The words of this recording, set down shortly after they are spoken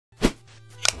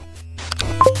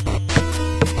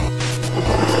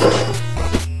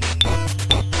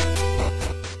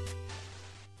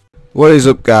What is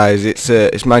up, guys?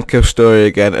 It's Manco Story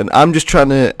again, and I'm trying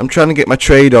to get my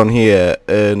trade on here,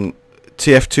 and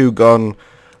TF2 gone.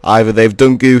 Either they've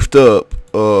done goofed up,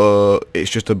 or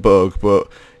it's just a bug. But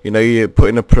you know, you put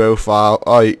in a profile,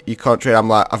 oh, you can't trade. I'm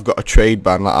like, I've got a trade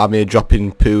ban. Like, I'm here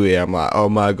dropping poo here. I'm like, oh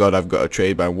my god, I've got a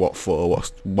trade ban. What for?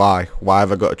 Why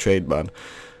have I got a trade ban?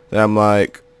 Then I'm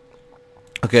like,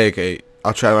 okay,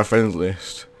 I'll try my friends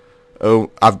list.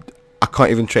 Oh, I can't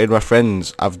even trade my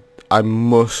friends. I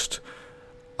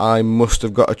must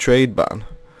have got a trade ban.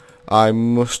 I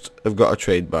must have got a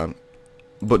trade ban.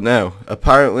 But no,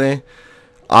 apparently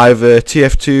either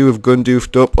TF2 have gone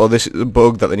doofed up, or this is a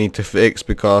bug that they need to fix,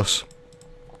 because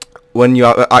when you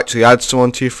actually add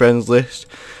someone to your friends list,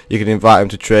 you can invite them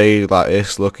to trade like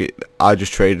this. Look, I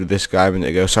just traded with this guy a minute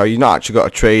ago. So you've not actually got a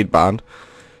trade ban.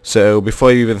 So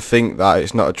before you even think that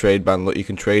it's not a trade ban, look, you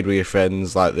can trade with your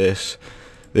friends like this.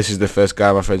 This is the first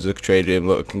guy my friends have traded him.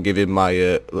 Look, I can give him my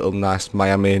little nice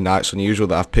Miami Nights Unusual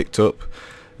that I've picked up.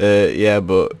 Yeah,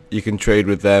 but you can trade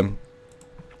with them.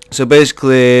 So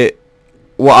basically,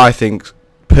 what I think's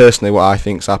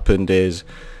happened is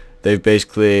they've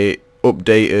basically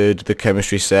updated the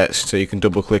chemistry sets so you can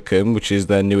double click them, which is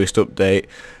their newest update.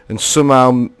 And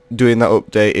somehow doing that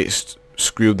update, it's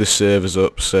screwed the servers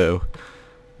up. So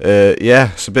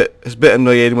yeah, it's a bit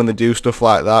annoying when they do stuff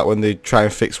like that, when they try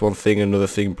and fix one thing and another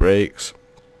thing breaks.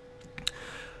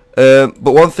 But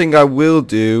one thing I will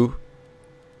do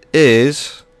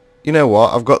is, you know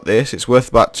what, I've got this, it's worth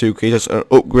about 2 keys. It's an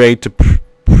upgrade to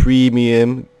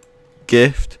premium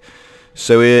gift.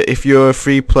 So if you're a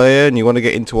free player and you want to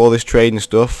get into all this trading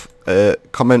stuff,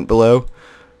 comment below,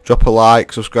 drop a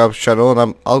like, subscribe to the channel,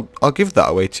 and I'll give that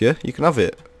away to you. You can have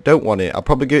it. Don't want it, I'll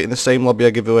probably give it in the same lobby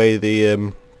I give away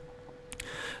the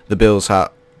Bills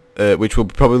hat, which will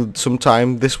be probably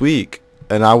sometime this week,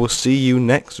 and I will see you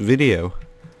next video.